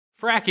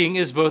Fracking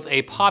is both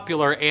a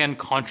popular and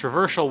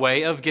controversial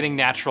way of getting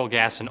natural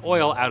gas and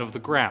oil out of the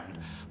ground,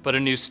 but a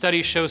new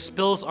study shows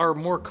spills are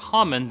more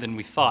common than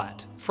we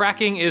thought.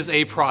 Fracking is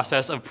a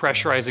process of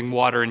pressurizing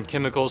water and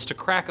chemicals to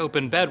crack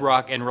open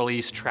bedrock and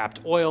release trapped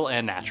oil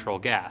and natural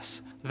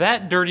gas.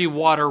 That dirty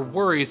water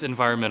worries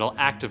environmental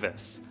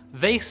activists.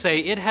 They say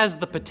it has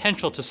the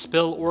potential to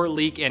spill or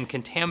leak and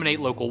contaminate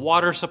local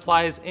water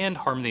supplies and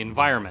harm the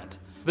environment.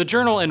 The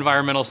journal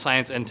Environmental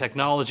Science and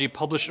Technology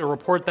published a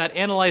report that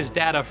analyzed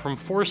data from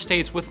 4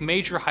 states with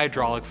major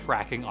hydraulic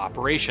fracking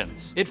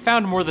operations. It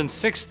found more than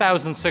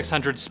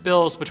 6,600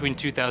 spills between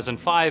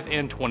 2005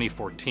 and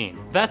 2014.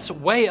 That's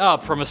way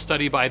up from a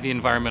study by the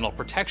Environmental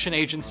Protection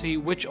Agency,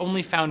 which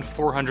only found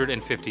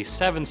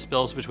 457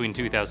 spills between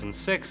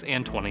 2006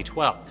 and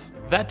 2012.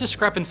 That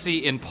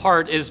discrepancy in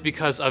part is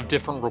because of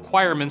different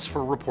requirements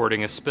for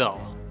reporting a spill.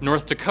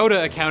 North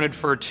Dakota accounted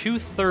for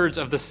 2/3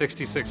 of the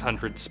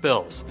 6,600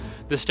 spills.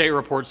 The state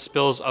reports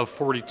spills of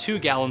 42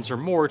 gallons or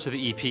more to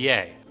the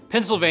EPA.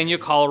 Pennsylvania,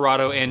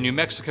 Colorado, and New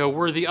Mexico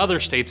were the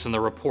other states in the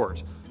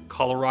report.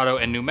 Colorado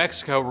and New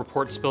Mexico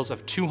report spills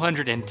of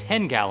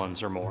 210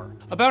 gallons or more.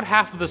 About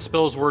half of the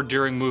spills were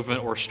during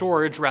movement or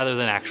storage rather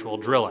than actual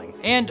drilling.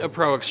 And a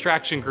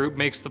pro-extraction group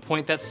makes the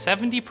point that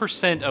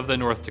 70% of the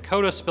North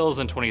Dakota spills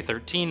in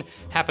 2013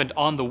 happened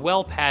on the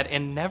well pad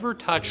and never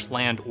touched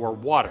land or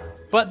water.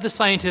 But the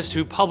scientists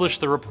who published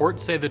the report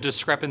say the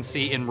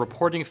discrepancy in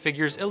reporting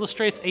figures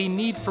illustrates a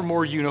need for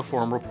more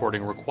uniform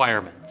reporting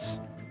requirements.